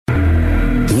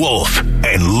Wolf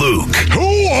and Luke.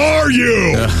 Who are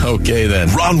you? Okay, then.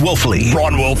 Ron Wolfley.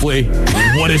 Ron Wolfley.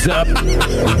 What is up?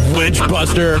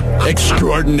 Witchbuster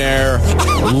extraordinaire.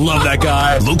 Love that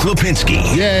guy. Luke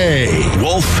Lipinski. Yay.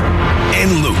 Wolf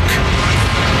and Luke.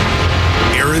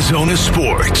 Arizona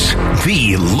Sports,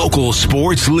 the local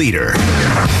sports leader.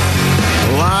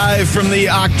 Live from the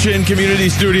Auction Community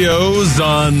Studios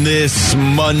on this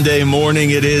Monday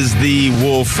morning. It is the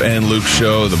Wolf and Luke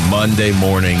Show, the Monday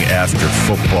morning after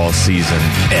football season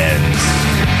ends.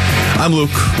 I'm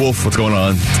Luke. Wolf, what's going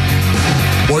on?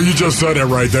 Well, you just said it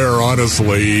right there.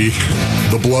 Honestly,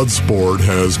 the blood sport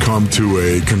has come to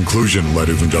a conclusion,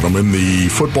 ladies and gentlemen. The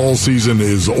football season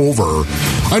is over.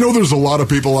 I know there's a lot of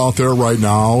people out there right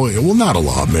now. Well, not a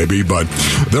lot, maybe, but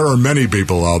there are many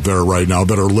people out there right now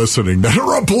that are listening, that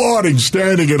are applauding,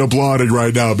 standing and applauding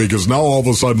right now, because now all of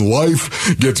a sudden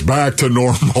life gets back to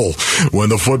normal when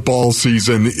the football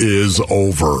season is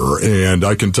over. And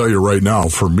I can tell you right now,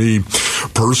 for me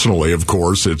personally, of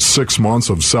course, it's 6 months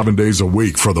of 7 days a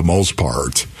week for the most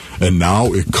part. And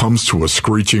now it comes to a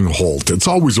screeching halt. It's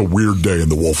always a weird day in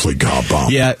the Wolfley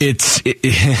compound. Yeah,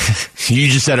 you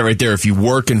just said it right there. If you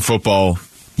work in football,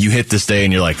 you hit this day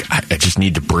and you're like, I just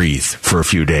need to breathe for a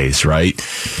few days, right?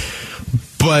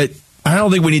 But I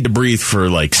don't think we need to breathe for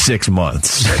like 6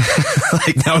 months.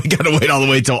 Like now we got to wait all the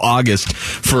way till August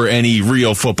for any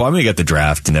real football. I mean, we got the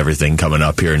draft and everything coming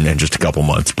up here in just a couple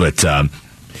months. But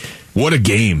what a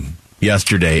game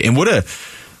yesterday. And what a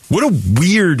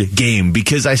weird game,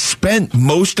 because I spent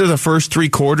most of the first three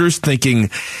quarters thinking,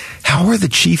 how are the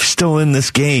Chiefs still in this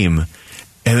game?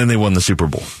 And then they won the Super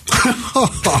Bowl.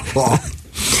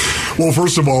 Well,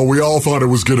 first of all, we all thought it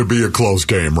was going to be a close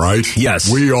game, right?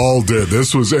 Yes. We all did.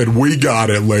 And we got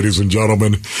it, ladies and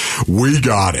gentlemen. We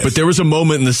got it. But there was a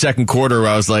moment in the second quarter where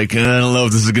I was like, I don't know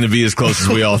if this is going to be as close as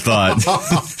we all thought.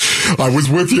 I was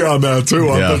with you on that, too.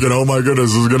 I'm thinking, oh, my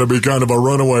goodness, this is going to be kind of a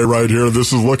runaway right here.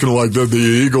 This is looking like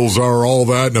the Eagles are all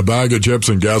that in a bag of chips.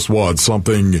 And guess what?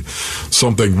 Something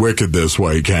wicked this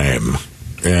way came.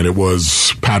 And it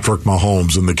was Patrick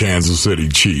Mahomes and the Kansas City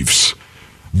Chiefs.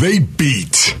 They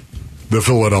beat the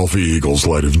Philadelphia Eagles,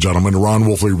 ladies and gentlemen. Ron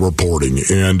Wolfley reporting.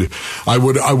 And I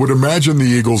would imagine the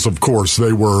Eagles, of course,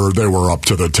 they were up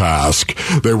to the task.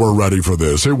 They were ready for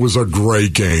this. It was a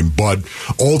great game, but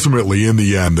ultimately in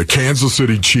the end, the Kansas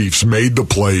City Chiefs made the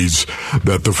plays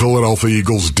that the Philadelphia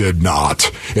Eagles did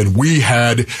not. And we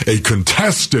had a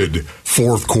contested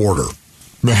fourth quarter.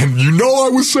 Man, you know I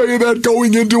was saying that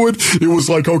going into it. It was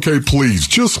like, okay, please,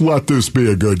 just let this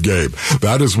be a good game.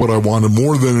 That is what I wanted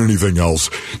more than anything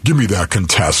else. Give me that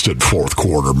contested fourth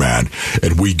quarter, man.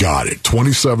 And we got it.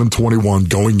 27-21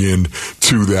 going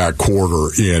into that quarter.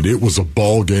 And it was a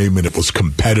ball game, and it was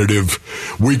competitive.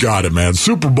 We got it, man.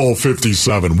 Super Bowl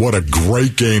 57. What a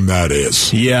great game that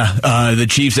is. Yeah, the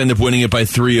Chiefs end up winning it by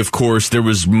 3, of course. There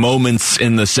was moments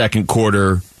in the second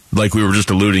quarter, like we were just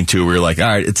alluding to, we were like, all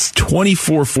right, it's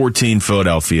 24-14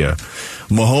 Philadelphia.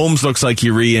 Mahomes looks like he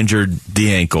re-injured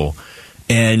the ankle.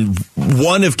 And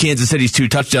one of Kansas City's 2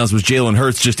 touchdowns was Jalen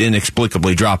Hurts just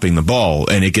inexplicably dropping the ball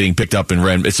and it getting picked up and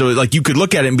ran. So, like, you could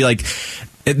look at it and be like,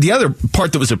 the other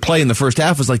part that was at play in the first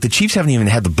half was like the Chiefs haven't even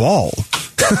had the ball.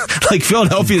 Like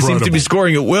Philadelphia seems to be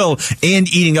scoring at will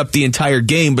and eating up the entire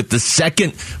game. But the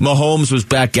second Mahomes was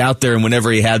back out there and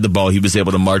whenever he had the ball, he was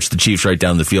able to march the Chiefs right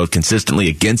down the field consistently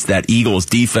against that Eagles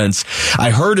defense.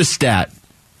 I heard a stat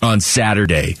on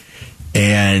Saturday,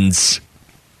 and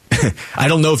I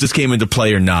don't know if this came into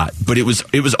play or not, but it was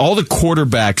all the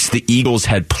quarterbacks the Eagles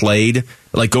had played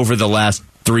like over the last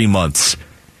 3 months.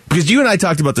 Because you and I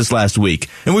talked about this last week,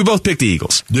 and we both picked the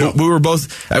Eagles. Yep.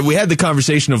 We had the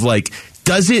conversation of like,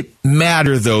 does it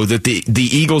matter, though, that the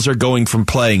Eagles are going from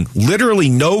playing literally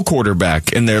no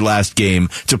quarterback in their last game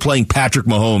to playing Patrick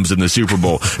Mahomes in the Super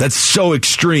Bowl? That's so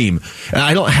extreme. And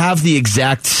I don't have the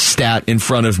exact stat in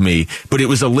front of me, but it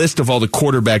was a list of all the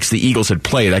quarterbacks the Eagles had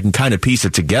played. I can kind of piece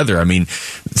it together. I mean,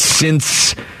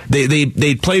 since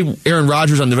they played Aaron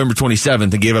Rodgers on November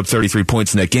 27th and gave up 33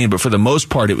 points in that game, but for the most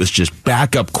part, it was just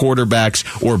backup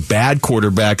quarterbacks or bad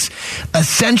quarterbacks,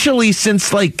 essentially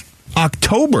since like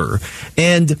October.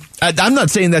 And I'm not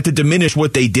saying that to diminish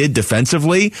what they did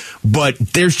defensively, but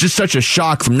there's just such a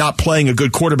shock from not playing a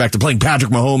good quarterback to playing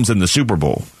Patrick Mahomes in the Super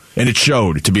Bowl. And it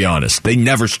showed, to be honest. They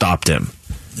never stopped him.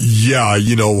 Yeah,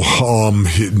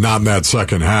 not in that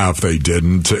second half, they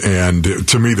didn't. And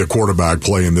to me, the quarterback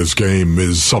play in this game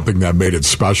is something that made it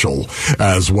special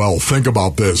as well. Think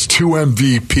about this. 2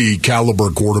 MVP caliber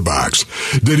quarterbacks.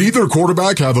 Did either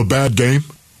quarterback have a bad game?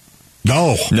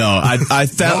 No. I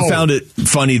found it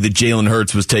funny that Jalen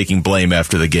Hurts was taking blame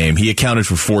after the game. He accounted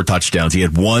for 4 touchdowns. He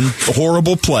had one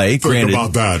horrible play, granted,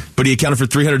 about that. But he accounted for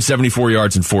 374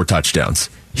 yards and 4 touchdowns.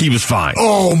 He was fine.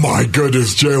 Oh, my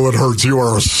goodness, Jalen Hurts, you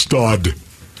are a stud.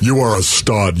 You are a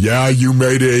stud. Yeah, you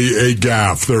made a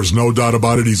gaffe. There's no doubt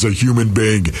about it. He's a human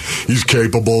being. He's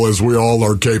capable, as we all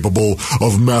are capable,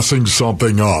 of messing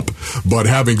something up. But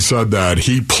having said that,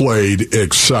 he played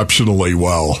exceptionally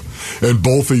well. And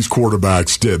both these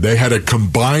quarterbacks did. They had a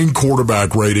combined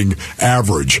quarterback rating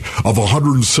average of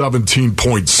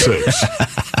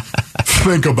 117.6.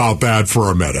 Think about that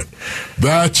for a minute.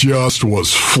 That just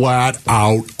was flat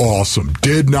out awesome.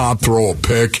 Did not throw a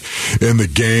pick in the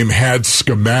game. Had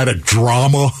schematic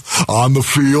drama on the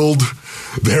field.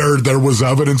 There was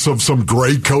evidence of some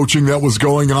great coaching that was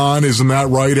going on. Isn't that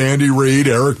right, Andy Reid,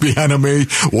 Eric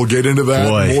Bieniemy? We'll get into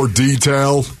that in more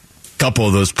detail. Couple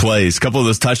of those plays, couple of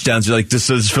those touchdowns. You're like,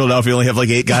 does Philadelphia only have like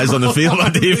 8 guys on the field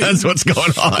on defense? What's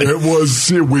going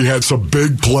on? We had some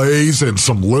big plays and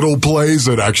some little plays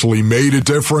that actually made a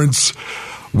difference.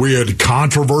 We had a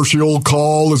controversial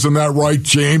call, isn't that right,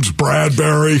 James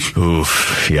Bradbury?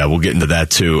 Oof, yeah, we'll get into that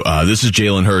too. This is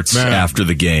Jalen Hurts after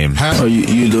the game. You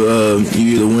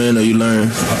either win or you learn.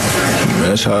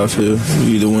 That's how I feel.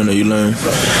 You either win or you learn.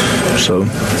 So,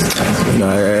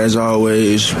 as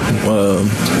always,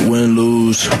 win,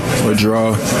 lose, or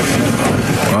draw,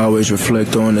 I always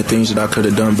reflect on the things that I could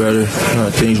have done better,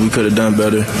 things we could have done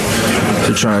better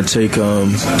to try and take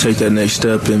that next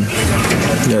step, and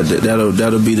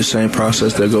that'll be the same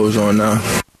process that goes on now.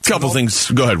 Couple things.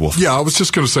 Go ahead, Wolf. Yeah, I was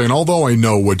just going to say, and although I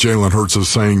know what Jalen Hurts is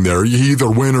saying there, you either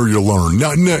win or you learn.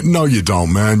 No, you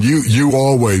don't, man. You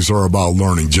always are about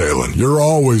learning, Jalen. You're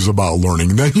always about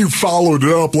learning. And then you followed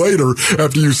it up later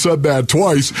after you said that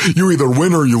twice. You either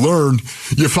win or you learn.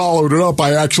 You followed it up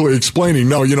by actually explaining,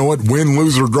 no, you know what? Win,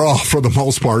 lose, or draw for the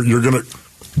most part.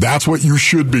 That's what you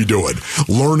should be doing.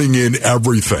 Learning in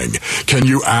everything. Can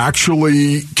you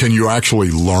actually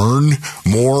learn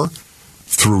more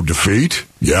through defeat?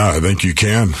 Yeah, I think you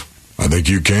can.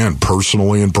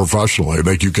 Personally and professionally. I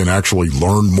think you can actually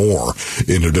learn more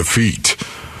in a defeat.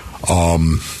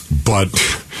 But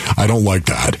I don't like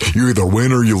that. You either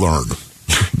win or you learn.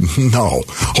 No.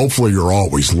 Hopefully you're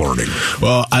always learning.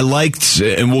 Well, I liked,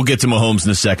 and we'll get to Mahomes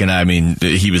in a second. I mean,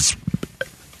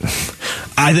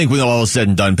 I think when all is said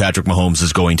and done, Patrick Mahomes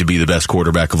is going to be the best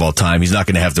quarterback of all time. He's not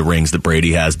going to have the rings that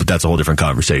Brady has, but that's a whole different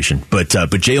conversation. But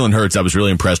Jalen Hurts, I was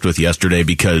really impressed with yesterday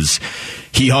because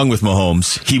he hung with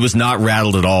Mahomes. He was not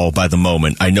rattled at all by the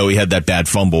moment. I know he had that bad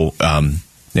fumble.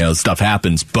 Stuff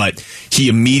happens, but he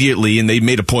immediately, and they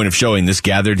made a point of showing this,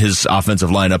 gathered his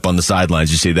offensive line up on the sidelines.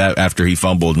 You see that after he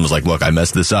fumbled and was like, look, I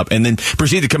messed this up, and then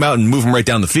proceeded to come out and move him right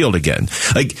down the field again.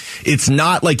 Like, it's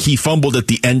not like he fumbled at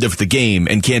the end of the game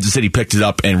and Kansas City picked it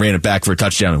up and ran it back for a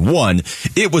touchdown and won.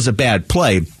 It was a bad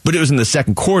play, but it was in the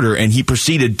second quarter, and he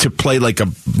proceeded to play like a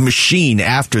machine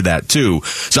after that too.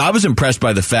 So I was impressed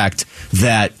by the fact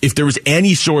that if there was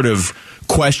any sort of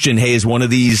question, hey, is one of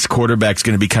these quarterbacks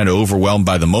going to be kind of overwhelmed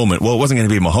by the moment? Well, it wasn't going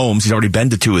to be Mahomes. He's already been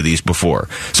to 2 of these before.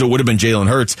 So it would have been Jalen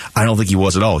Hurts. I don't think he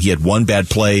was at all. He had one bad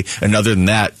play, and other than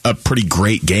that, a pretty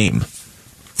great game.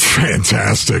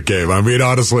 Fantastic game. I mean,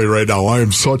 honestly, right now, I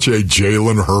am such a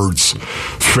Jalen Hurts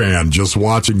fan just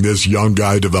watching this young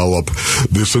guy develop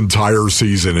this entire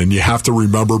season. And you have to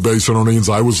remember,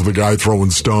 Basinonians, I was the guy throwing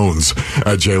stones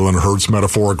at Jalen Hurts,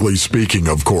 metaphorically speaking,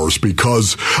 of course,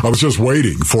 because I was just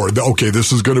waiting for it. Okay,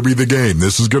 this is going to be the game.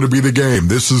 This is going to be the game.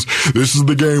 This is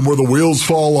the game where the wheels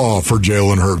fall off for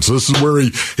Jalen Hurts. This is where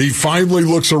he finally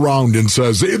looks around and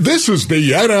says, this is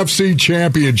the NFC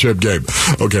Championship game.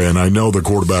 Okay, and I know the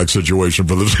quarterback situation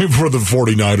for the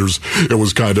 49ers, it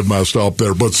was kind of messed up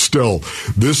there, but still,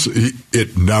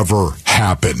 it never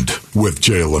happened with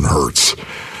Jalen Hurts.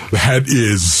 That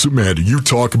is, man, you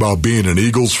talk about being an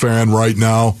Eagles fan right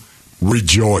now,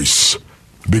 rejoice.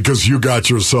 Because you got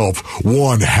yourself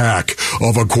one heck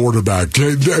of a quarterback.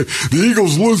 The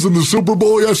Eagles losing the Super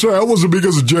Bowl yesterday, that wasn't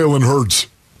because of Jalen Hurts.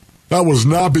 That was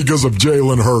not because of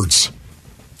Jalen Hurts.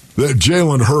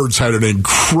 Jalen Hurts had an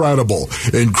incredible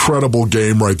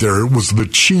game right there. It was the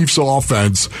Chiefs'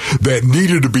 offense that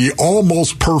needed to be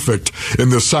almost perfect in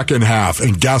the second half.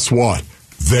 And guess what?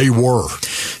 They were.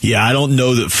 Yeah, I don't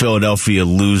know that Philadelphia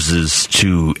loses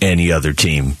to any other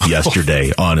team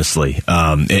yesterday, honestly.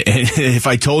 And if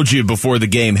I told you before the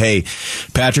game, hey,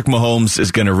 Patrick Mahomes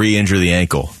is going to re-injure the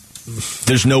ankle,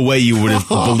 there's no way you would have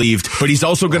believed. But he's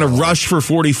also going to rush for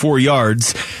 44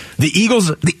 yards. The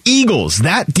Eagles,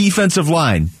 that defensive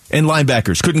line and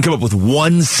linebackers couldn't come up with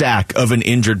one sack of an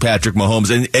injured Patrick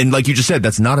Mahomes. And like you just said,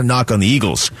 that's not a knock on the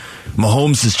Eagles.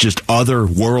 Mahomes is just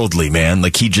otherworldly, man.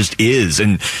 Like, he just is.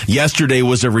 And yesterday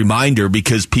was a reminder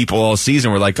because people all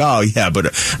season were like, oh, yeah, but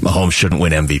Mahomes shouldn't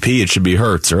win MVP. It should be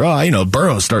Hurts. Or,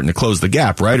 Burrow's starting to close the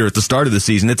gap, right? Or at the start of the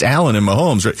season, it's Allen and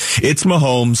Mahomes. Right? It's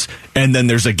Mahomes, and then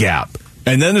there's a gap.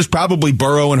 And then there's probably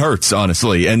Burrow and Hurts,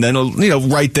 honestly. And then,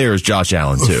 right there is Josh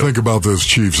Allen, too. Think about this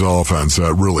Chiefs offense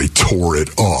that really tore it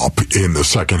up in the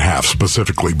second half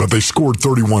specifically. But they scored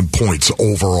 31 points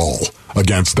overall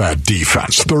against that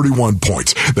defense. 31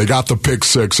 points. They got the pick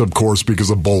six, of course, because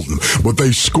of Bolton. But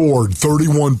they scored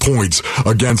 31 points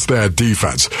against that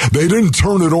defense. They didn't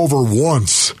turn it over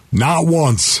once. Not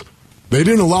once. They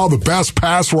didn't allow the best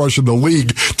pass rush in the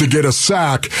league to get a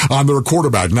sack on their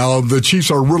quarterback. Now, the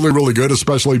Chiefs are really, really good,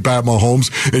 especially Pat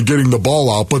Mahomes, in getting the ball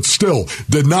out, but still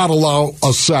did not allow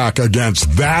a sack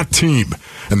against that team.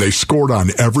 And they scored on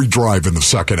every drive in the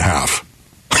second half.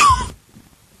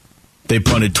 They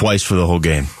punted twice for the whole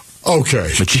game.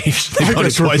 Okay. The Chiefs, they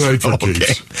punted twice for the whole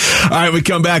game. All right, we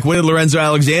come back. What did Lorenzo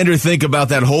Alexander think about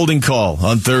that holding call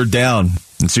on third down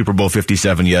in Super Bowl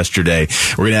 57 yesterday?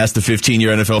 We're going to ask the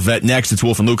 15-year NFL vet next. It's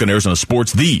Wolf and Luke on Arizona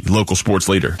Sports, the local sports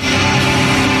leader.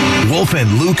 Wolf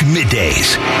and Luke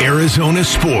Middays, Arizona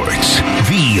Sports,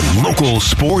 the local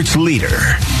sports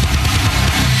leader.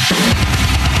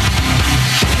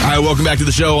 All right, welcome back to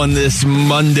the show on this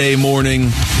Monday morning,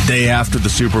 day after the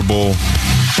Super Bowl.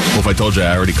 Wolf, I told you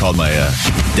I already called my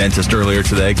dentist earlier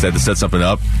today because I had to set something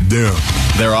up. Yeah.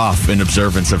 They're off in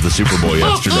observance of the Super Bowl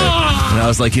yesterday. And I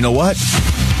was like, you know what?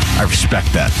 I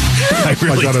respect that. I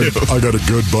really do. I got a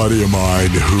good buddy of mine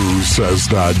who says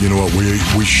that, you know what,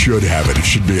 we should have it. It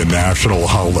should be a national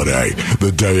holiday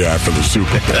the day after the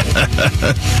Super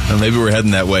Bowl. Well, maybe we're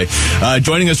heading that way.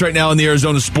 Joining us right now on the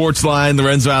Arizona Sports Line,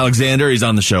 Lorenzo Alexander. He's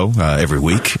on the show every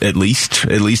week, at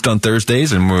least on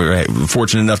Thursdays, and we're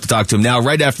fortunate enough to talk to him now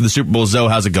right after the Super Bowl. Zoe,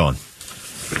 how's it going?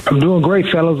 I'm doing great,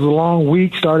 fellas. It was a long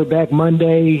week. Started back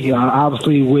Monday,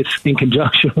 obviously in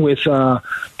conjunction with the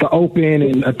Open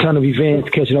and a ton of events,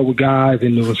 catching up with guys,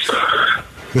 and it was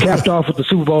capped off with the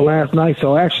Super Bowl last night.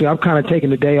 So actually, I'm kind of taking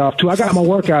the day off too. I got my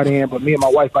workout in, but me and my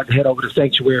wife about to head over to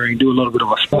Sanctuary and do a little bit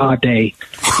of a spa day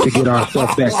to get our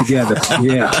stuff back together.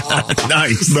 Yeah,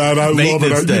 nice, man. I love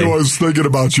it. I was thinking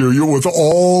about you with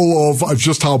all of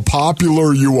just how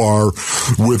popular you are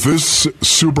with this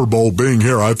Super Bowl being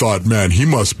here. I thought, man, he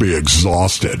must be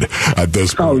exhausted at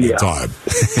this point in time.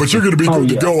 But you're going to be good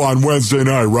to go on Wednesday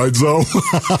night, right, Zoe?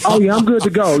 Oh yeah, I'm good to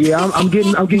go. Yeah, I'm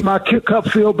getting my cup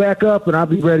filled back up, and I'll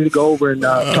be ready to go over and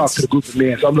talk to the group of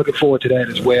men. So I'm looking forward to that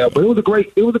as well. But it was a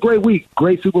great week,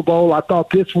 great Super Bowl. I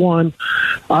thought this one,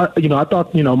 I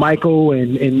thought Michael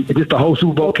and just the whole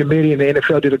Super Bowl committee and the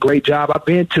NFL did a great job. I've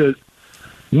been to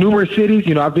numerous cities.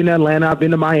 I've been to Atlanta, I've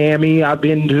been to Miami, I've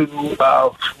been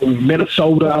to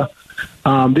Minnesota.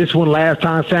 This one last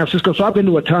time, San Francisco. So I've been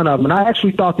to a ton of them. And I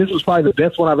actually thought this was probably the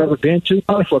best one I've ever been to,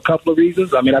 probably for a couple of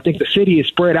reasons. I mean, I think the city is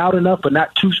spread out enough, but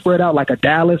not too spread out like a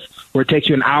Dallas, where it takes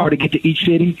you an hour to get to each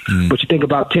city. But you think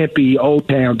about Tempe, Old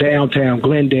Town, Downtown,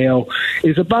 Glendale.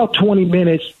 It's about 20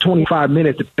 minutes, 25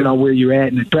 minutes, depending on where you're at.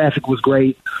 And the traffic was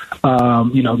great. The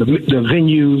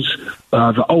venues,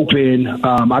 the Open.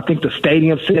 I think the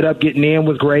stadium setup, getting in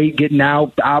was great. Getting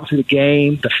out, obviously the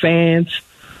game, the fans.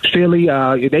 Philly,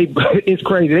 it's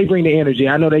crazy. They bring the energy.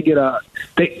 I know they get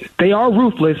they are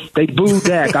ruthless. They boo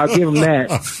Dak. I'll give them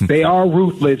that. They are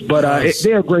ruthless, but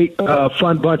they're a great,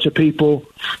 fun bunch of people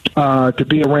to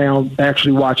be around,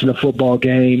 actually watching a football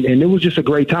game, and it was just a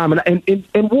great time.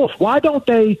 And Wolf, why don't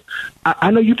they? I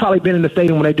know you've probably been in the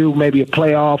stadium when they do maybe a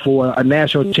playoff or a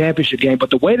national championship game, but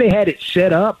the way they had it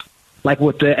set up, like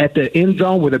at the end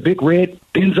zone where the big red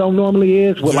end zone normally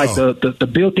is, with like the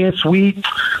built-in suite,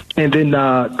 and then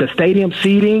the stadium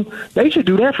seating, they should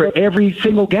do that for every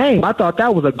single game. I thought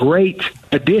that was a great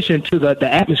addition to the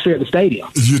atmosphere of the stadium.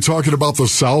 You're talking about the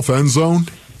south end zone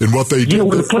and what they do? Yeah,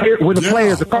 with the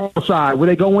players, the cross side, where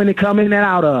they go in and come in and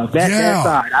out of, that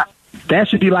side. That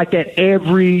should be like that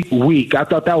every week. I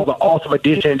thought that was an awesome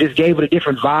addition, and just gave it a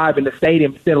different vibe in the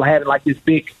stadium instead of having like this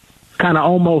big, kind of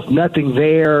almost nothing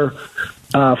there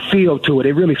feel to it.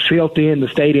 It really filled in the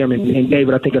stadium and gave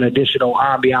it, I think, an additional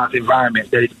ambiance environment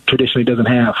that it traditionally doesn't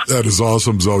have. That is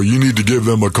awesome, Zoe. You need to give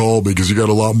them a call because you got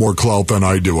a lot more clout than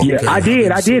I do. Yeah, I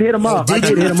did hit them up. At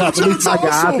least my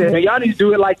guy. I said, hey, y'all need to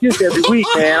do it like this every week,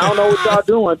 man. I don't know what y'all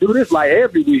doing. Do this like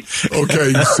every week.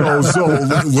 Okay, so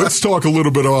let's talk a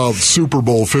little bit about Super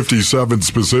Bowl 57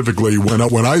 specifically.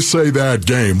 When I say that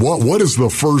game, what is the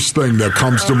first thing that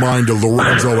comes to mind to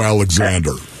Lorenzo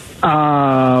Alexander?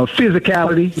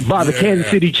 physicality by the Kansas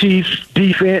City Chiefs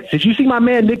defense. Did you see my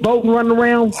man Nick Bolton running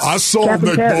around? I saw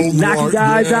Nick Bolton knocking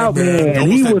guys out, man.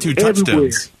 He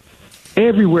was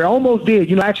everywhere. Almost did.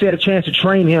 You know, I actually had a chance to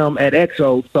train him at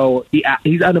EXO, so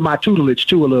he's under my tutelage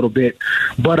too a little bit.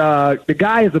 But the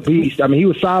guy is a beast. I mean, he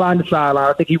was sideline to sideline.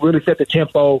 I think he really set the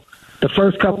tempo. The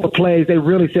first couple of plays, they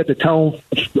really set the tone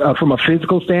from a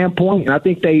physical standpoint, and I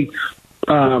think they,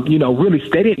 really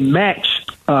they didn't match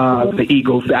the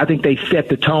Eagles. I think they set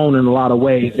the tone in a lot of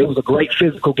ways. It was a great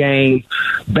physical game,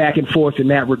 back and forth in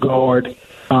that regard.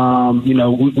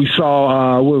 We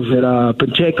saw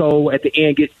Pacheco at the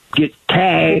end get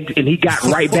tagged, and he got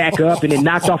right back up and then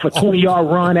knocked off a 20-yard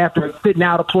run after sitting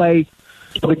out a play.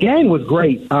 So the game was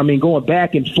great. I mean, going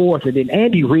back and forth. And then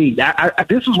Andy Reid,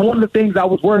 this was one of the things I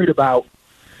was worried about.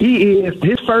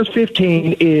 His first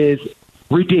 15 is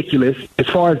ridiculous as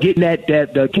far as getting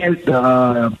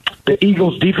the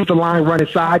Eagles' defensive line running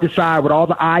side to side with all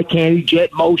the eye candy,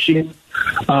 jet motion,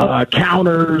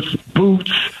 counters,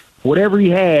 boots, whatever he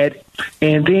had,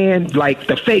 and then like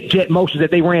the fake jet motions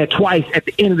that they ran twice at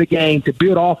the end of the game to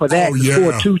build off of that and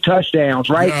score 2 touchdowns,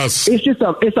 right? Yes.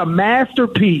 It's a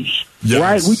masterpiece,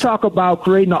 right? We talk about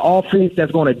creating an offense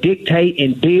that's going to dictate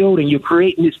and build, and you're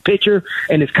creating this picture,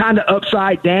 and it's kind of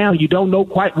upside down. You don't know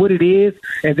quite what it is,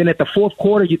 and then at the fourth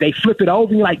quarter, they flip it over,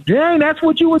 and you're like, dang, that's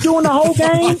what you were doing the whole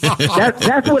game?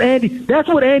 That's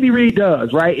what Andy Reid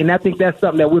does, right? And I think that's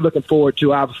something that we're looking forward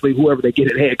to, obviously, whoever they get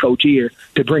at head coach here,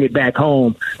 to bring it back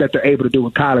home, that they're able to do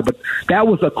with Kyler. But that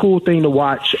was a cool thing to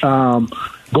watch,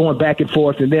 going back and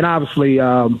forth. And then obviously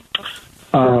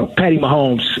Patty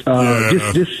Mahomes,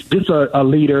 just a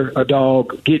leader, a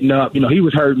dog, getting up. You know, he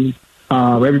was hurting.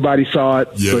 Everybody saw it,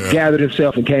 but gathered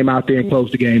himself and came out there and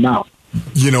closed the game out.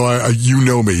 You know, you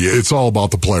know me. It's all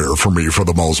about the player for me, for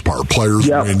the most part. Players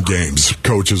win games,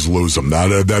 coaches lose them. That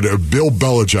Bill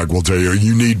Belichick will tell you.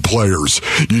 You need players.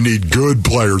 You need good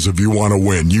players if you want to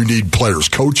win. You need players.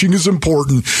 Coaching is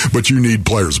important, but you need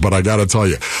players. But I got to tell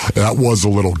you, that was a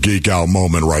little geek out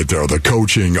moment right there. The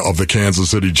coaching of the Kansas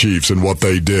City Chiefs and what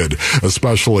they did,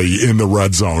 especially in the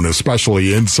red zone,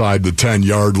 especially inside the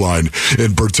 10-yard line,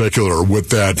 in particular,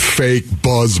 with that fake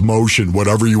buzz motion,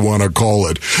 whatever you want to call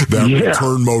it. That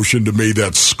return motion to me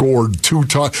that scored 2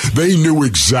 times. They knew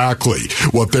exactly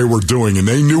what they were doing, and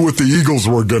they knew what the Eagles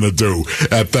were going to do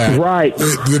at that. Right.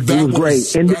 That was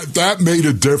great. And that made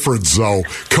a difference, though.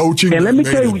 Coaching. And let me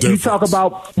tell you, you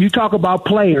talk about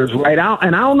players, right? I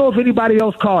don't know if anybody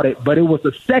else caught it, but it was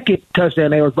the second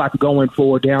touchdown they was about to go in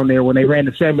for down there when they ran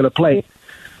the similar play.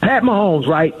 Pat Mahomes,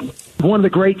 right? One of the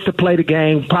greats to play the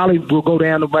game, probably will go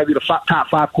down to maybe the top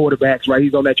 5 quarterbacks, right?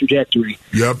 He's on that trajectory.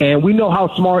 Yep. And we know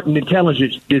how smart and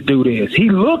intelligent this dude is. He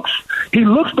looks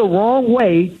the wrong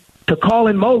way to call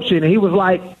in motion, and he was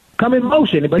like, come in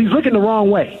motion, but he's looking the wrong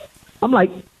way. I'm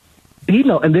like,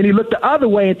 and then he looked the other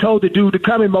way and told the dude to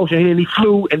come in motion, and then he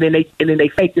flew, and then they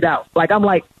faked it out. Like, I'm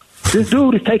like, this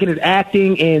dude is taking his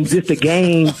acting and just the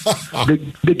game,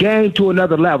 the game to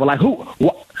another level. Like,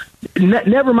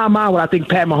 never in my mind what I think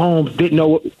Pat Mahomes didn't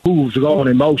know who was going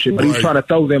in motion, but he was trying to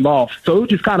throw them off. So it was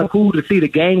just kind of cool to see the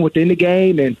game within the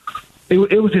game, and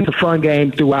it was just a fun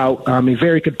game throughout. I mean,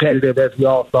 very competitive, as we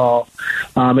all saw.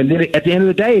 And then at the end of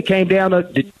the day, it came down to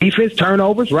the defense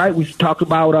turnovers, right? We talked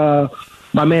about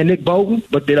my man Nick Bolton,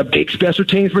 but then a big special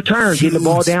teams return, getting the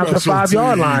ball down to the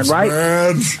 5-yard line, right?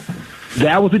 Man.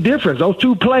 That was the difference. Those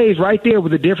 2 plays right there were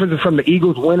the difference from the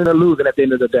Eagles winning or losing at the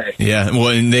end of the day. Yeah, well,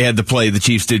 and they had the play the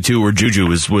Chiefs did too, where Juju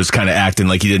was kind of acting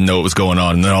like he didn't know what was going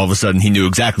on, and then all of a sudden he knew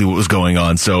exactly what was going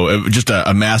on. So just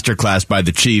a master class by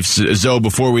the Chiefs. Zoe,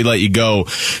 before we let you go,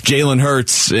 Jalen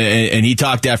Hurts, and he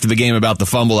talked after the game about the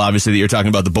fumble, obviously, that you're talking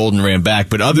about the Bolden ran back,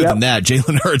 but other than that,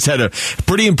 Jalen Hurts had a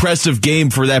pretty impressive game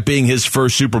for that being his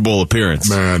first Super Bowl appearance.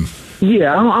 Man.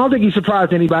 Yeah, I don't think he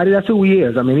surprised anybody. That's who he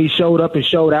is. I mean, he showed up and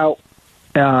showed out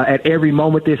at every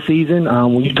moment this season.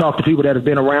 When you talk to people that have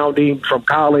been around him from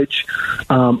college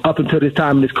up until this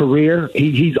time in his career,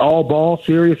 he's all ball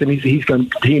serious, and he's going to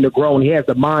continue to grow, and he has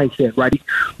the mindset, right?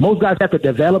 Most guys have to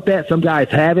develop that. Some guys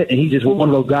have it, and he's just one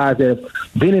of those guys that have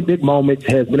been in big moments,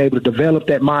 has been able to develop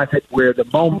that mindset where the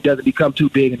moment doesn't become too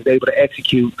big and is able to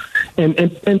execute. And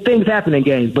things happen in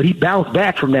games, but he bounced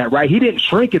back from that, right? He didn't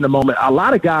shrink in the moment. A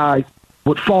lot of guys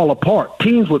would fall apart.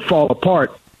 Teams would fall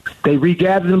apart. They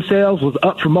regathered themselves, was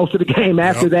up for most of the game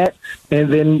after that,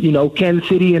 and then, Kansas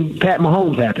City and Pat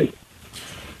Mahomes happened.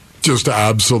 Just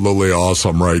absolutely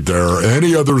awesome right there.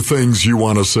 Any other things you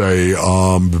want to say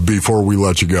before we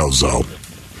let you go, Zoe?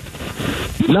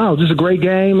 No, just a great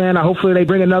game, man. Hopefully they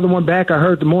bring another one back. I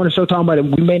heard the morning show talking about it.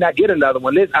 We may not get another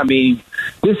one.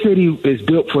 this city is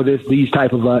built for these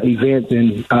type of events,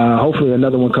 and hopefully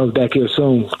another one comes back here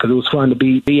soon, because it was fun to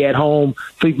be at home,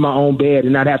 sleep in my own bed,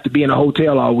 and not have to be in a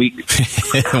hotel all week.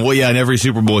 Well, yeah, and every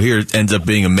Super Bowl here ends up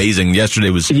being amazing. Yesterday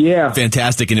was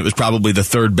fantastic, and it was probably the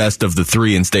third best of the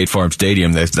three in State Farm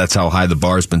Stadium. That's how high the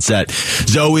bar's been set.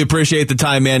 Zoe, we appreciate the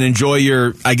time, man. Enjoy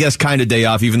your, I guess, kind of day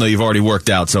off, even though you've already worked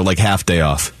out, so like half day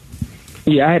off.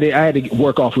 Yeah, I had to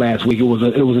work off last week. It was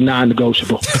a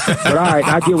non-negotiable. But all right,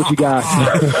 I get what you guys.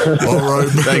 All right,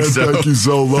 man. Thanks, Thank you,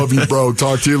 Zoe. Love you, bro.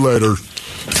 Talk to you later.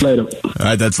 Later. All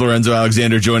right, that's Lorenzo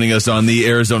Alexander joining us on the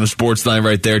Arizona Sports Line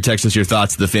right there. Text us your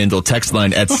thoughts to the FanDuel text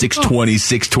line at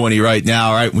 620 right now.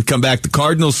 All right, we come back. The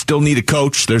Cardinals still need a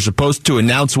coach. They're supposed to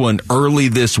announce one early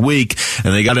this week,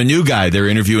 and they got a new guy they're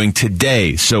interviewing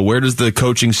today. So where does the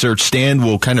coaching search stand?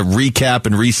 We'll kind of recap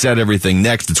and reset everything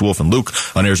next. It's Wolf and Luke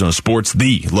on Arizona Sports,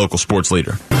 the local sports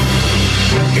leader.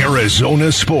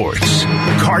 Arizona Sports.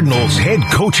 Cardinals head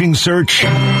coaching search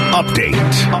update.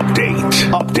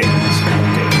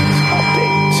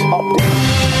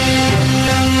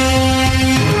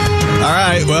 All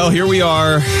right, well, here we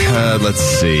are. Let's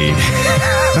see.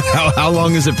 How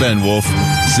long has it been, Wolf,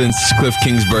 since Cliff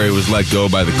Kingsbury was let go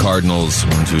by the Cardinals?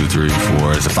 1, 2, 3,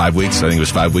 4. Is it 5 weeks? I think it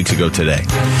was 5 weeks ago today.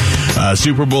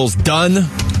 Super Bowl's done,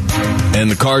 and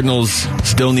the Cardinals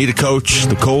still need a coach.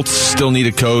 The Colts still need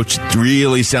a coach. It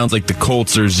really sounds like the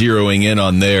Colts are zeroing in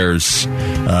on theirs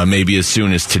maybe as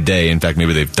soon as today. In fact,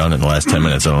 maybe they've done it in the last 10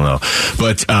 minutes. I don't know.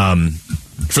 But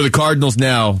for the Cardinals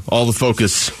now, all the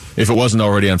focus, if it wasn't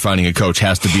already on finding a coach,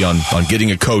 has to be on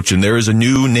getting a coach. And there is a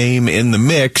new name in the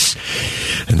mix,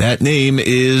 and that name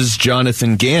is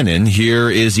Jonathan Gannon. Here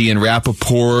is Ian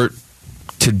Rappaport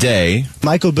today.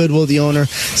 Michael Bidwell, the owner,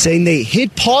 saying they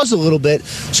hit pause a little bit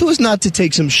so as not to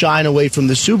take some shine away from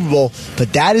the Super Bowl,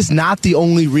 but that is not the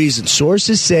only reason.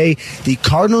 Sources say the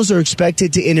Cardinals are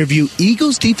expected to interview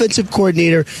Eagles defensive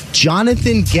coordinator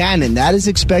Jonathan Gannon. That is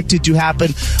expected to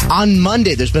happen on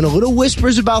Monday. There's been a little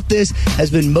whispers about this, has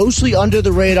been mostly under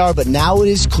the radar, but now it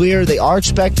is clear they are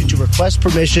expected to request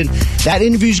permission. That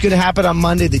interview is going to happen on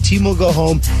Monday. The team will go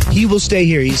home. He will stay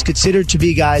here. He's considered to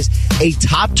be, guys, a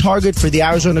top target for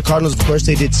the Arizona Cardinals. Of course,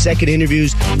 they did second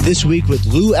interviews this week with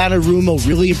Lou Anarumo,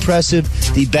 really impressive.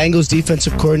 The Bengals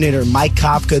defensive coordinator, Mike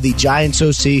Kafka, the Giants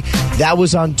OC. That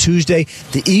was on Tuesday.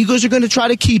 The Eagles are going to try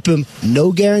to keep him.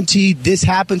 No guarantee this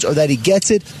happens or that he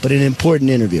gets it, but an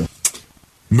important interview.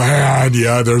 Man,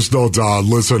 yeah, there's no doubt.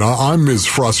 Listen, I'm as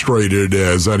frustrated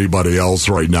as anybody else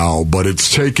right now, but it's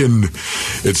taken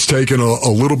a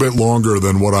little bit longer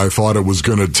than what I thought it was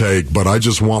going to take, but I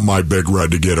just want my Big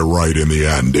Red to get it right in the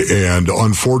end. And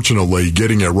unfortunately,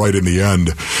 getting it right in the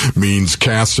end means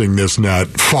casting this net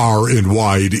far and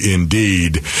wide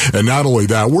indeed. And not only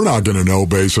that, we're not going to know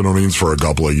based on means for a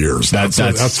couple of years. That is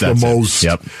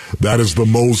the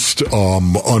most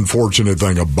unfortunate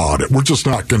thing about it. We're just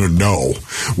not going to know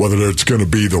whether it's going to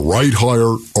be the right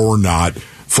hire or not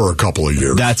for a couple of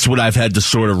years. That's what I've had to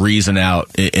sort of reason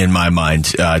out in my mind.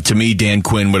 To me, Dan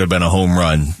Quinn would have been a home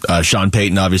run. Sean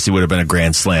Payton obviously would have been a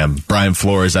grand slam. Brian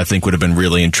Flores, I think, would have been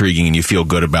really intriguing, and you feel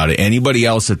good about it. Anybody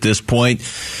else at this point,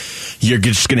 you're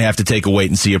just going to have to take a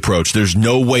wait-and-see approach. There's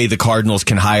no way the Cardinals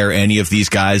can hire any of these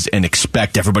guys and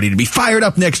expect everybody to be fired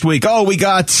up next week. Oh, we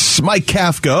got Mike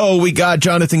Kafka. Oh, we got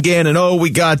Jonathan Gannon. Oh, we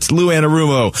got Lou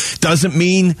Anarumo. Doesn't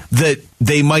mean that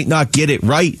they might not get it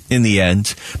right in the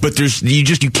end, but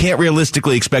you can't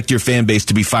realistically expect your fan base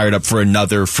to be fired up for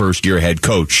another first-year head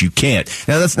coach. You can't.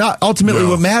 Now, that's not ultimately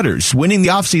what matters. Winning the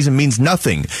offseason means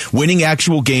nothing. Winning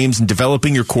actual games and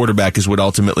developing your quarterback is what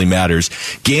ultimately matters.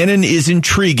 Gannon is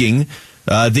intriguing.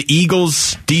 The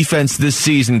Eagles' defense this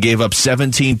season gave up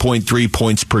 17.3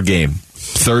 points per game.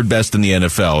 Third best in the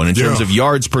NFL. And in terms of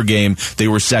yards per game, they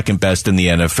were second best in the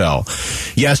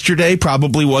NFL. Yesterday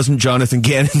probably wasn't Jonathan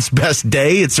Gannon's best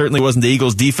day. It certainly wasn't the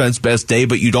Eagles' defense best day,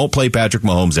 but you don't play Patrick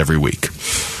Mahomes every week.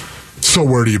 So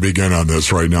where do you begin on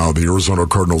this right now? The Arizona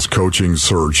Cardinals coaching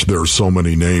search. There are so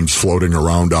many names floating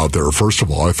around out there. First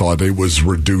of all, I thought it was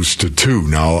reduced to 2.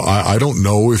 Now, I don't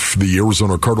know if the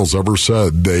Arizona Cardinals ever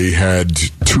said they had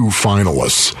 2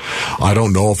 finalists. I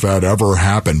don't know if that ever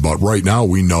happened, but right now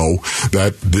we know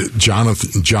that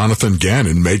Jonathan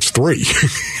Gannon makes 3.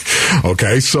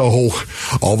 Okay, so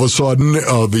all of a sudden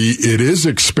it is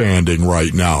expanding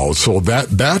right now. So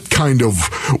that kind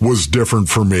of was different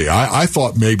for me. I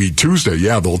thought maybe Tuesday,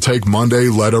 they'll take Monday,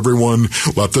 let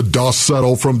the dust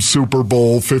settle from Super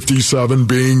Bowl 57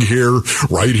 being here,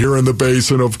 right here in the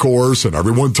Basin, of course, and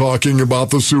everyone talking about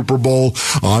the Super Bowl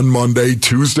on Monday.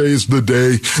 Tuesday is the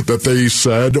day that they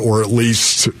said, or at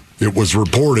least it was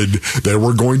reported, they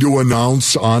were going to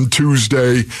announce on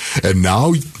Tuesday, and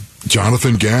now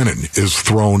Jonathan Gannon is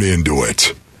thrown into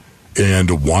it.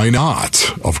 And why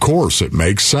not? Of course, it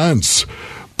makes sense.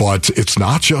 But it's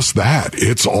not just that.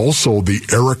 It's also the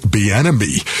Eric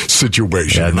Bieniemy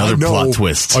situation. Yeah, another plot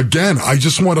twist. Again, I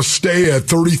just want to stay at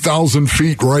 30,000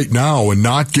 feet right now and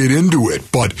not get into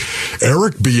it. But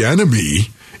Eric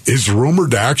Bieniemy is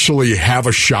rumored to actually have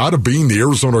a shot of being the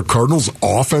Arizona Cardinals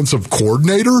offensive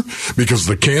coordinator because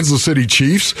the Kansas City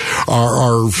Chiefs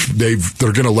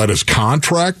they're going to let his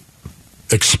contract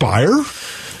expire.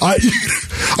 I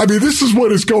mean, this is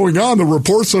what is going on, the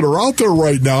reports that are out there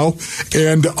right now,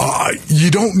 and you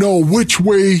don't know which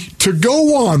way to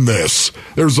go on this.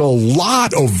 There's a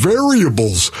lot of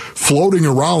variables floating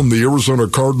around the Arizona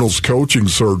Cardinals coaching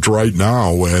search right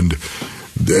now, and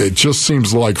it just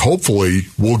seems like hopefully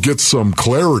we'll get some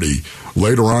clarity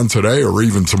later on today or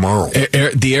even tomorrow.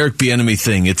 The Eric Bieniemy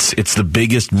thing, it's the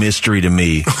biggest mystery to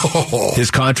me. His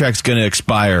contract's going to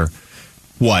expire,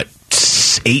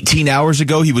 18 hours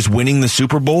ago, he was winning the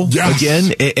Super Bowl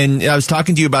again. And I was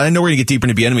talking to you about, I know we're going to get deeper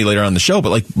into Bieniemy later on in the show,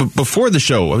 but before the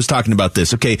show, I was talking about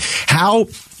this. Okay, how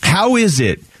is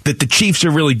it that the Chiefs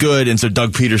are really good, and so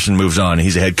Doug Peterson moves on, and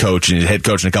he's a head coach, and he's a head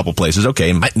coach in a couple places.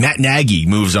 Okay, Matt Nagy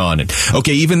moves on, and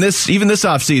okay, even this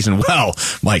offseason, well,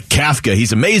 Mike Kafka,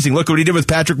 he's amazing. Look what he did with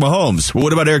Patrick Mahomes. Well,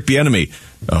 what about Eric Bieniemy?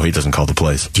 Oh, he doesn't call the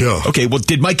plays. Yeah. Okay, well,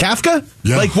 did Mike Kafka?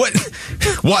 Yeah. Like, what?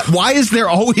 Why is there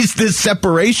always this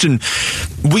separation?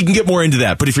 We can get more into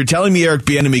that, but if you're telling me Eric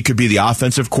Bieniemy could be the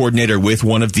offensive coordinator with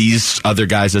one of these other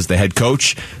guys as the head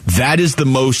coach, that is the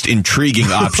most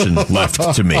intriguing option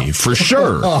left to me, for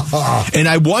sure. And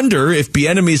I wonder if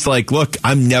Bieniemy's like, look,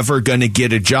 I'm never going to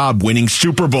get a job winning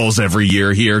Super Bowls every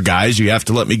year here, guys. You have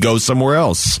to let me go somewhere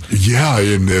else. Yeah,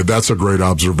 and that's a great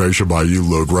observation by you,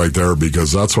 Luke, right there,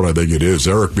 because that's what I think it is.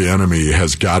 Eric Bieniemy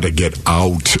has got to get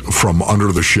out from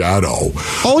under the shadow.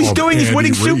 All he's doing is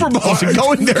winning Super Bowls and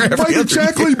going there every other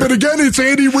exactly, year. But again, it's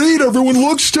Andy Reid everyone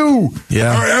looks to.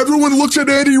 Yeah. Everyone looks at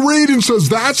Andy Reid and says,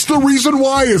 that's the reason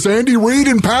why. It's Andy Reid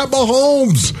and Pat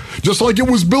Mahomes. Just like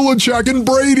it was Belichick and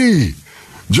Brady.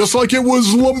 Just like it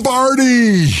was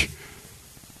Lombardi.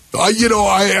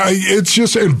 It's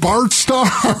just, and Bart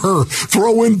Starr,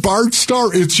 throw in Bart Starr.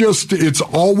 It's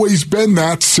always been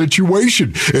that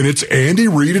situation. And it's Andy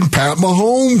Reid and Pat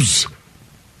Mahomes.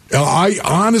 I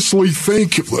honestly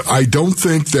I don't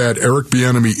think that Eric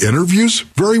Bieniemy interviews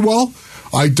very well.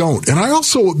 I don't. And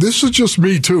this is just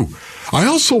me too. I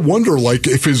also wonder,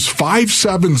 if his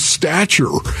 5'7" stature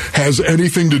has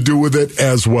anything to do with it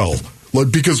as well.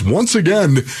 Because once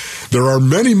again, there are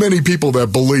many, many people that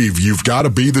believe you've got to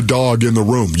be the dog in the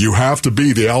room. You have to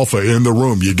be the alpha in the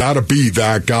room. You got to be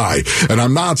that guy. And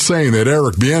I'm not saying that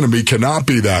Eric Bieniemy cannot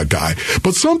be that guy.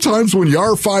 But sometimes when you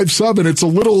are 5'7", it's a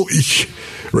little...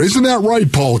 Isn't that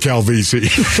right, Paul Calvisi?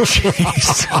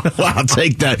 Well, I'll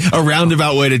take that. A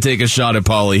roundabout way to take a shot at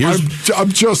Paulie. I'm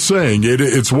just saying,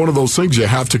 it's one of those things you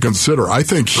have to consider. I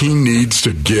think he needs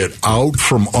to get out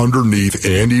from underneath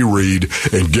Andy Reid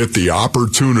and get the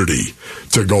opportunity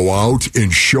to go out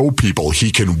and show people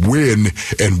he can win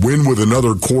and win with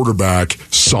another quarterback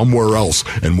somewhere else.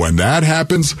 And when that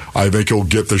happens, I think he'll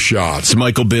get the shot. It's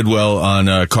Michael Bidwell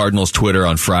on Cardinals Twitter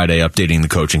on Friday updating the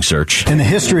coaching search. In the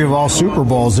history of all Super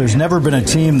Bowls, there's never been a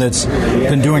team that's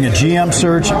been doing a GM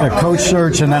search, a coach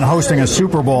search, and then hosting a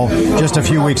Super Bowl just a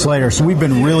few weeks later. So we've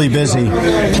been really busy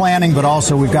planning, but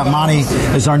also we've got Monty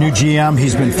as our new GM.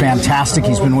 He's been fantastic.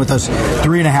 He's been with us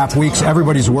 3.5 weeks.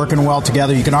 Everybody's working well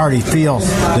together. You can already feel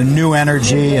the new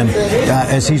energy and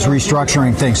as he's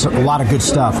restructuring things. So a lot of good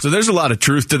stuff. So there's a lot of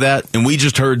truth to that. And we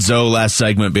just heard Zoe last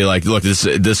segment be like, look,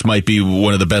 this might be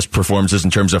one of the best performances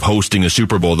in terms of hosting a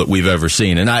Super Bowl that we've ever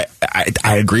seen. And I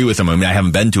agree with him. I mean, I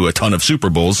haven't been to a ton of Super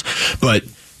Bowls, but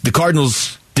the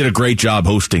Cardinals did a great job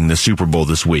hosting the Super Bowl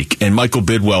this week. And Michael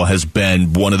Bidwell has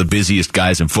been one of the busiest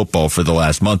guys in football for the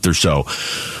last month or so.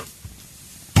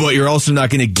 But you're also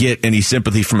not going to get any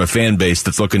sympathy from a fan base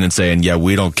that's looking and saying, yeah,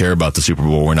 we don't care about the Super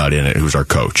Bowl. We're not in it. Who's our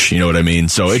coach? You know what I mean?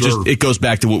 So it goes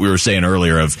back to what we were saying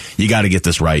earlier of you got to get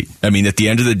this right. I mean, at the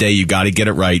end of the day, you got to get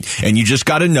it right. And you just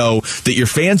got to know that your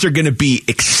fans are going to be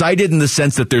excited in the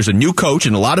sense that there's a new coach.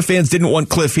 And a lot of fans didn't want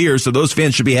Cliff here, so those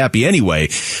fans should be happy anyway.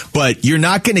 But you're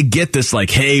not going to get this like,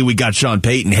 hey, we got Sean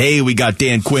Payton. Hey, we got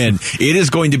Dan Quinn. It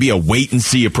is going to be a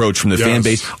wait-and-see approach from the fan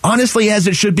base. Honestly, as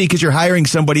it should be, because you're hiring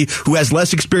somebody who has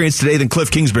less experience today than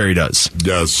Cliff Kingsbury does.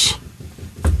 Yes.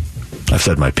 I've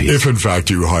said my piece. If, in fact,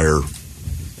 you hire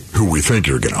who we think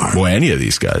you're going to hire. Boy, any of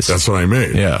these guys. That's what I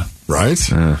mean. Yeah. Right?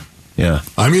 Yeah.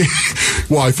 I mean,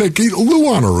 well, I think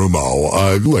Lou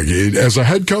Anarumo, look, as a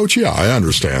head coach, yeah, I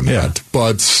understand that.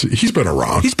 But he's been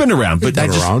around. He's been around. But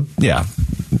Yeah.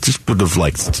 just would have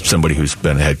liked somebody who's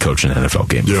been a head coach in an NFL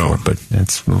game before, but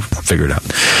we'll figure it out.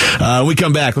 When we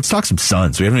come back, let's talk some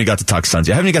Suns. We haven't even got to talk Suns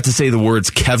yet. I haven't even got to say the words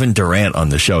Kevin Durant on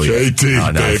the show yet.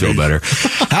 JT, now I feel better.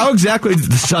 How exactly did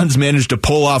the Suns manage to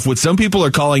pull off what some people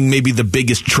are calling maybe the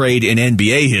biggest trade in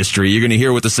NBA history? You're going to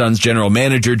hear what the Suns general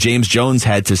manager James Jones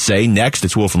had to say next.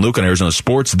 It's Wolf and Luke on Arizona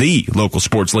Sports, the local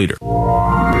sports leader.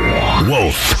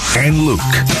 Wolf and Luke,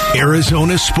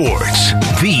 Arizona Sports,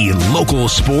 the local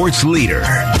sports leader.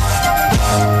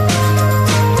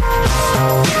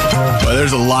 Well,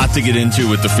 there's a lot to get into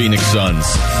with the Phoenix Suns.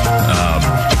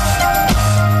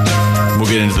 We'll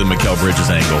get into the Mikal Bridges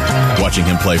angle. Watching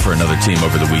him play for another team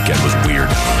over the weekend was weird.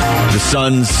 The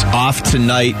Suns off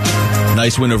tonight.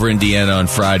 Nice win over Indiana on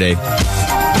Friday.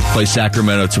 Play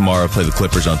Sacramento tomorrow, play the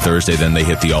Clippers on Thursday, then they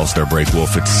hit the All-Star break.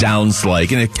 Wolf, it sounds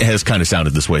like, and it has kind of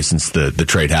sounded this way since the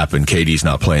trade happened, KD's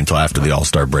not playing until after the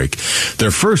All-Star break.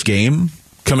 Their first game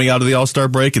coming out of the All-Star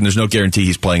break, and there's no guarantee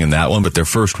he's playing in that one, but their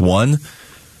first one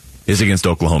is against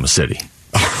Oklahoma City.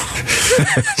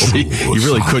 See, you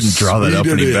really couldn't draw that up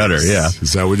any better. Yeah.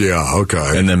 Is that what? Yeah.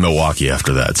 Okay. And then Milwaukee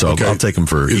after that. So I'll take them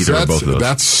for either or both of those.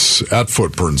 That's at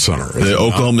Footprint Center. The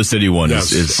Oklahoma City one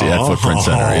is at Footprint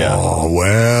Center. Yeah. Oh,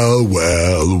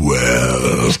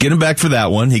 well. Just get him back for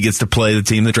that one. He gets to play the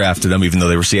team that drafted him, even though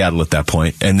they were Seattle at that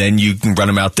point. And then you can run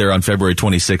him out there on February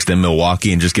 26th in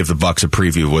Milwaukee and just give the Bucks a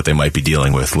preview of what they might be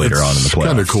dealing with later on in the playoffs. It's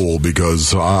kind of cool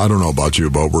because I don't know about you,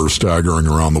 but we're staggering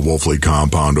around the Wolf League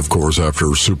compound, of course,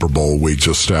 after Super Bowl week,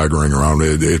 just staggering around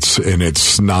it.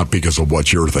 It's not because of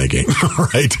what you're thinking,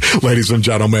 right? Ladies and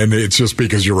gentlemen, it's just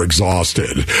because you're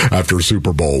exhausted after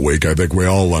Super Bowl week. I think we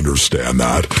all understand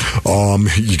that.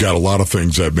 You got a lot of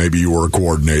things that maybe you were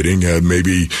coordinating, and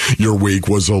maybe your week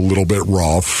was a little bit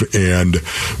rough, and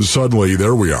suddenly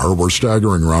there we are. We're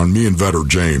staggering around, me and Vetter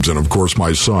James, and of course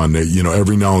my son.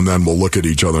 Every now and then we'll look at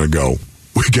each other and go,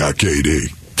 "We got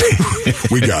KD."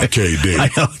 We got KD. I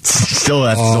know. Still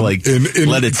have to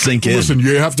let it sink in. Listen,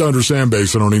 you have to understand,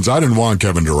 Basinonians, I didn't want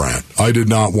Kevin Durant. I did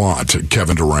not want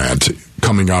Kevin Durant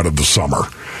coming out of the summer,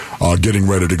 getting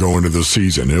ready to go into the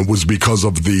season. It was because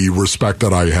of the respect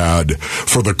that I had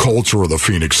for the culture of the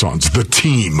Phoenix Suns, the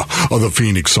team of the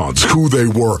Phoenix Suns, who they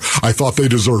were. I thought they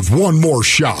deserved one more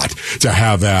shot to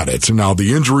have at it. Now,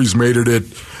 the injuries made it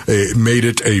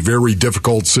a very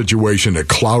difficult situation. It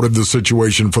clouded the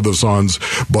situation for the Suns,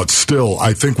 but still,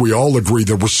 I think we all agree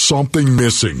there was something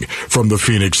missing from the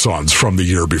Phoenix Suns from the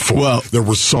year before. Well, there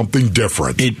was something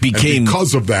different. And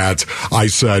because of that, I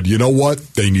said, you know what?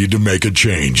 They need to make a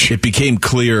change. It became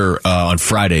clear on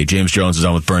Friday. James Jones was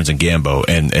on with Burns and Gambo,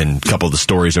 and a couple of the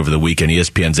stories over the weekend.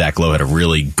 ESPN Zach Lowe had a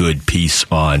really good piece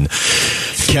on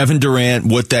Kevin Durant,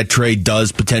 what that trade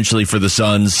does potentially for the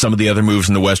Suns, some of the other moves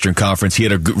in the Western Conference. He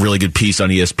had a really good piece on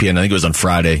ESPN. I think it was on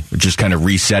Friday, just kind of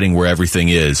resetting where everything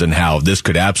is and how this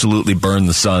could absolutely burn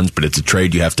the Suns, but it's a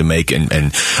trade you have to make,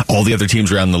 and all the other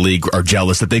teams around the league are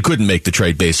jealous that they couldn't make the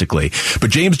trade, basically. But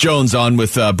James Jones on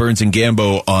with Burns and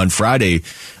Gambo on Friday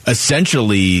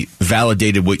essentially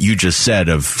validated what you just said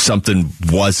of something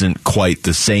wasn't quite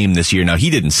the same this year. Now, he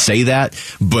didn't say that,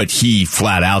 but he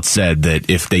flat out said that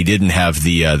if they didn't have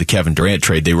the Kevin Durant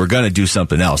trade, they were going to do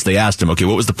something else. They asked him, okay,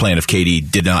 what was the plan if KD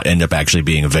did not end up actually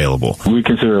being available? We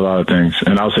consider a lot of things,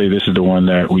 and I'll say this is the one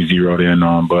that we zeroed in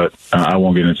on, but I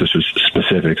won't get into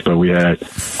specifics, but we had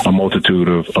a multitude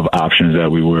of options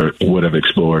that we would have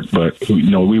explored, but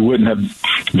we wouldn't have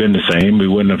been the same. We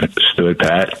wouldn't have stood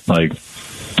pat.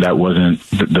 That wasn't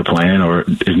the plan, or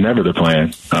is never the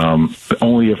plan.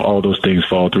 Only if all those things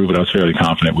fall through, but I was fairly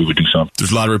confident we would do something.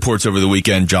 There's a lot of reports over the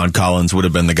weekend. John Collins would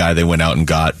have been the guy they went out and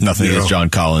got. Nothing against John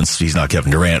Collins. He's not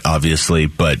Kevin Durant, obviously,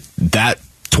 but that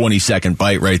 20-second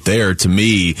bite right there, to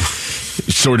me,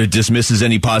 sort of dismisses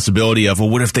any possibility of, well,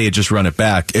 what if they had just run it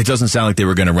back? It doesn't sound like they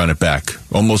were going to run it back,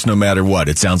 almost no matter what.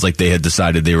 It sounds like they had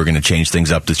decided they were going to change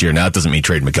things up this year. Now, it doesn't mean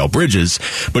trade Mikal Bridges,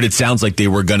 but it sounds like they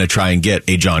were going to try and get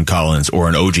a John Collins or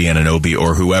an OG Anunoby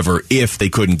or whoever if they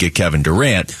couldn't get Kevin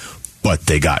Durant. But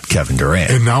they got Kevin Durant.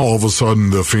 And now all of a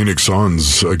sudden the Phoenix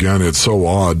Suns, again, it's so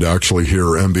odd to actually hear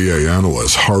NBA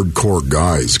analysts, hardcore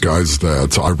guys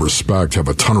that I respect, have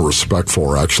a ton of respect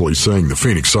for, actually saying the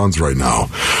Phoenix Suns right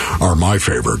now are my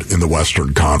favorite in the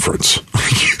Western Conference.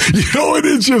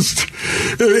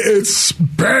 it's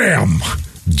bam!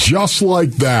 Just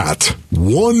like that.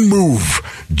 One move,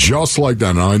 just like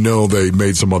that. And I know they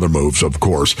made some other moves, of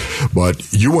course,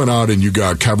 but you went out and you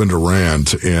got Kevin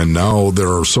Durant, and now there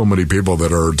are so many people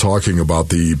that are talking about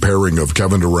the pairing of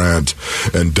Kevin Durant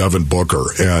and Devin Booker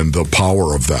and the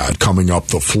power of that coming up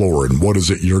the floor, and what is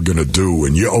it you're going to do?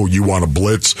 And you want to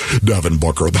blitz Devin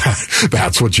Booker?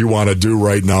 That's what you want to do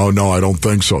right now? No, I don't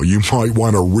think so. You might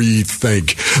want to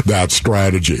rethink that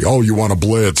strategy. Oh, you want to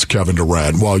blitz Kevin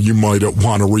Durant? Well, you might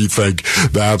want to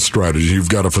rethink that strategy. You've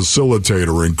got a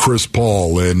facilitator in Chris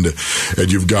Paul, and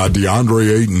you've got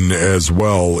DeAndre Ayton as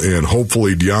well, and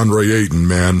hopefully DeAndre Ayton,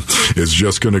 man, is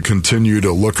just going to continue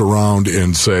to look around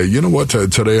and say, you know what,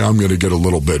 today I'm going to get a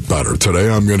little bit better. Today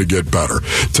I'm going to get better.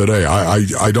 Today,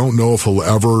 I don't know if he'll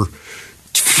ever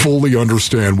fully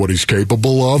understand what he's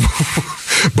capable of,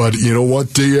 but you know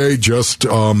what, DA, just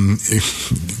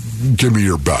give me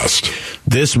your best.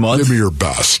 This month, give me your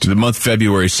best. The month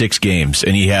February, 6 games,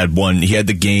 and he had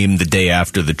the game the day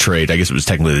after the trade. I guess it was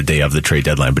technically the day of the trade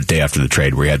deadline, but the day after the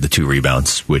trade where he had the 2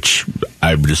 rebounds, which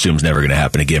I would assume is never going to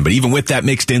happen again. But even with that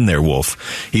mixed in there,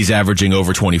 Wolf, he's averaging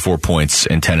over 24 points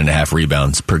and 10.5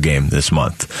 rebounds per game this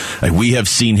month. Like, we have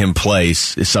seen him play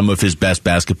some of his best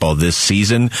basketball this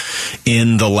season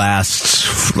in the last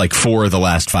 4 of the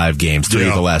last 5 games, 3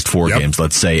 of the last 4 games,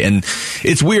 let's say. And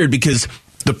it's weird because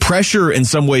the pressure in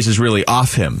some ways is really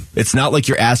off him. It's not like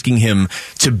you're asking him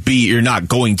to be, you're not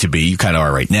going to be, you kind of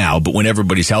are right now, but when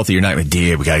everybody's healthy, you're not like,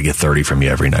 we got to get 30 from you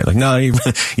every night. Like, no, you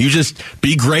just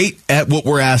be great at what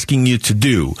we're asking you to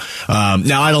do.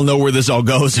 Now, I don't know where this all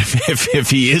goes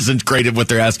if he isn't great at what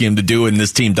they're asking him to do and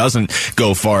this team doesn't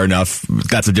go far enough.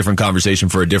 That's a different conversation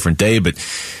for a different day, but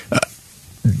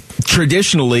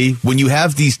traditionally, when you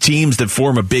have these teams that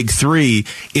form a big 3,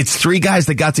 it's 3 guys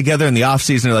that got together in the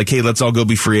offseason and are like, hey, let's all go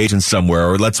be free agents somewhere,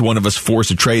 or let's one of us force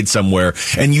a trade somewhere,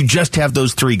 and you just have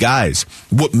those 3 guys.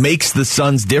 What makes the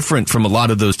Suns different from a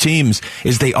lot of those teams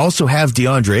is they also have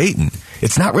DeAndre Ayton.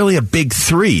 It's not really a big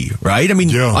 3, right? I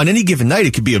mean, on any given night,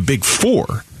 it could be a big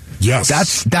 4.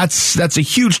 Yes. That's a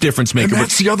huge difference maker. And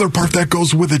that's the other part that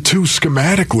goes with it, too,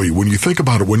 schematically. When you think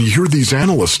about it, when you hear these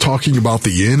analysts talking about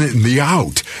the in and the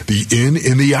out, the in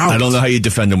and the out. I don't know how you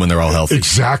defend them when they're all healthy.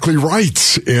 Exactly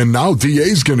right. And now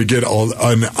DA's going to get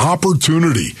an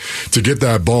opportunity to get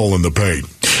that ball in the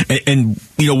paint. And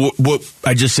you know, what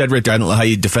I just said right there, I don't know how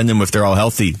you defend them if they're all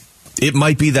healthy. It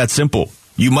might be that simple.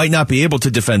 You might not be able to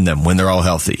defend them when they're all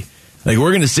healthy. Like,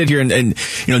 we're going to sit here and you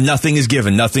know, nothing is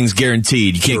given. Nothing's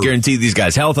guaranteed. You can't guarantee these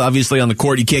guys' health, obviously, on the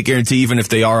court. You can't guarantee, even if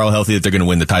they are all healthy, that they're going to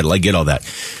win the title. I get all that.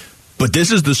 But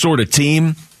this is the sort of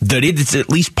team that it's at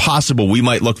least possible we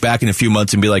might look back in a few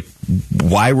months and be like,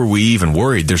 why were we even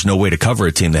worried? There's no way to cover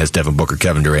a team that has Devin Booker,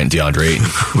 Kevin Durant, and DeAndre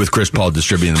Ayton with Chris Paul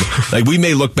distributing them. Like, we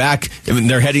may look back and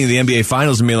they're heading to the NBA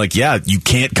Finals and be like, yeah, you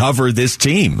can't cover this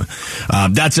team.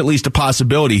 That's at least a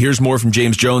possibility. Here's more from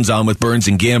James Jones on with Burns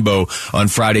and Gambo on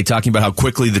Friday, talking about how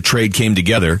quickly the trade came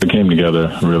together. It came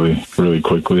together really, really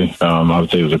quickly. I would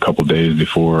say it was a couple days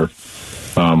before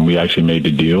we actually made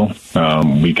the deal.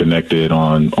 We connected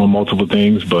on multiple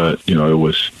things, but, you know, it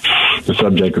was the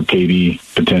subject of KD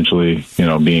potentially, you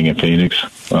know, being in Phoenix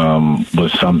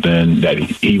was something that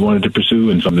he wanted to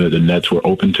pursue and something that the Nets were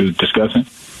open to discussing.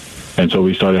 And so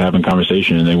we started having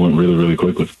conversation, and they went really, really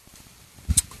quickly.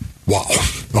 Wow.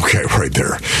 Okay, right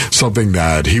there. Something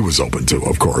that he was open to,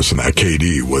 of course, and that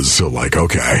KD was like,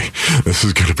 okay, this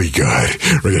is going to be good.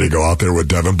 We're going to go out there with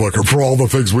Devin Booker. For all the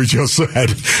things we just said,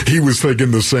 he was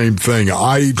thinking the same thing.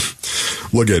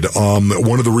 Look at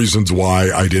one of the reasons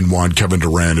why I didn't want Kevin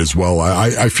Durant as well.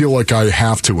 I feel like I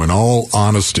have to, in all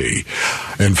honesty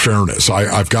and fairness,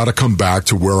 I've got to come back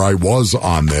to where I was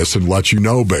on this and let you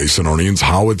know, Basinonians,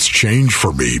 how it's changed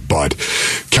for me. But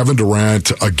Kevin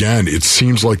Durant, again, it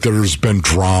seems like there's been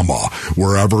drama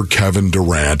wherever Kevin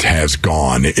Durant has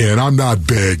gone. And I'm not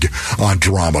big on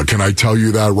drama. Can I tell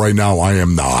you that right now? I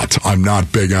am not. I'm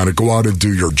not big on it. Go out and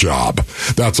do your job.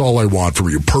 That's all I want from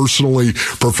you. Personally,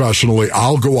 professionally,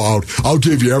 I'll go out. I'll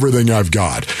give you everything I've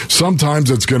got.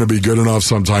 Sometimes it's going to be good enough.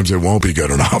 Sometimes it won't be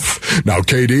good enough. Now,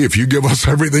 KD, if you give us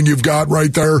everything you've got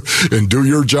right there and do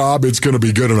your job, it's going to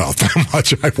be good enough. That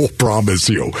much I will promise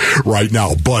you right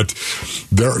now. But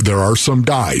there are some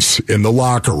guys in the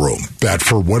locker room that,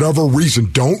 for whatever reason,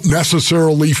 don't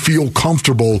necessarily feel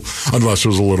comfortable unless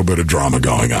there's a little bit of drama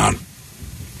going on.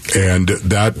 And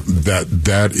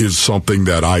that is something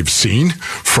that I've seen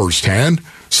firsthand,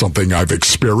 something I've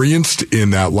experienced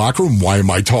in that locker room. Why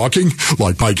am I talking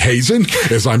like Mike Hazen?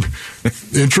 As I'm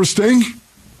interesting.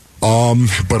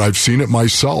 But I've seen it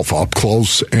myself up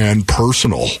close and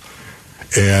personal.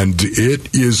 And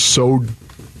it is so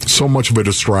much of a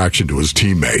distraction to his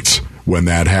teammates when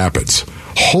that happens.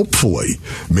 Hopefully,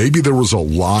 maybe there was a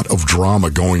lot of drama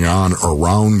going on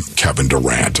around Kevin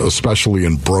Durant, especially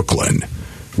in Brooklyn,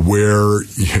 where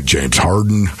James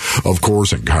Harden, of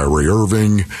course, and Kyrie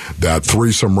Irving, that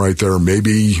threesome right there,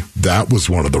 maybe that was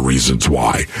one of the reasons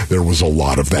why there was a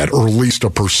lot of that, or at least a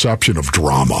perception of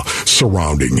drama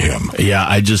surrounding him. Yeah,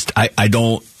 I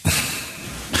don't...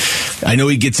 I know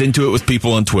he gets into it with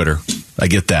people on Twitter. I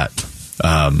get that.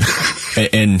 And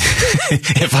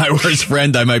if I were his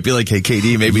friend, I might be like, hey,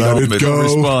 KD, maybe don't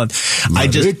respond.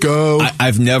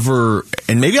 I've never,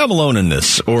 and maybe I'm alone in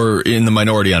this or in the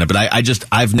minority on it, but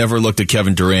I've never looked at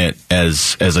Kevin Durant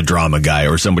as a drama guy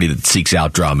or somebody that seeks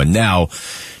out drama. Now,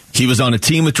 he was on a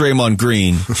team with Draymond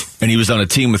Green and he was on a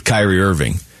team with Kyrie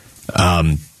Irving.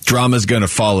 Drama's going to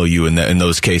follow you in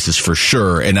those cases for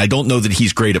sure, and I don't know that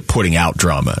he's great at putting out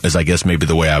drama, as I guess maybe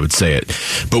the way I would say it.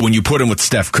 But when you put him with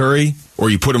Steph Curry or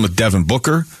you put him with Devin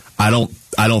Booker, I don't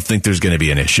think there's going to be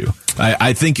an issue.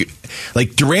 I think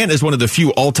like Durant is one of the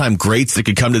few all-time greats that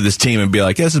could come to this team and be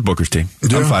like, yeah, this is Booker's team.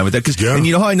 Yeah. I'm fine with that. And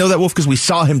you know how I know that, Wolf? Because we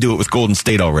saw him do it with Golden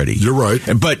State already. You're right.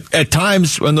 But at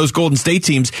times on those Golden State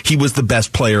teams, he was the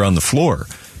best player on the floor.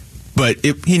 But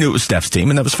he knew it was Steph's team,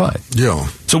 and that was fine. Yeah.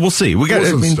 So we'll see. It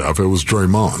wasn't Steph. It was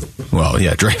Draymond. Well,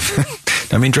 yeah,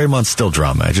 Draymond's still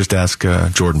drama. I just ask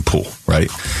Jordan Poole, right?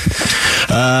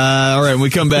 All right, when we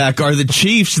come back, are the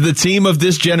Chiefs the team of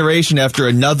this generation after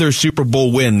another Super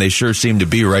Bowl win? They sure seem to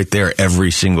be right there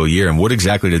every single year. And what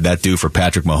exactly did that do for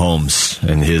Patrick Mahomes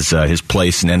and his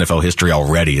place in NFL history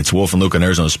already? It's Wolf and Luke on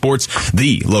Arizona Sports,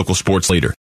 the local sports leader.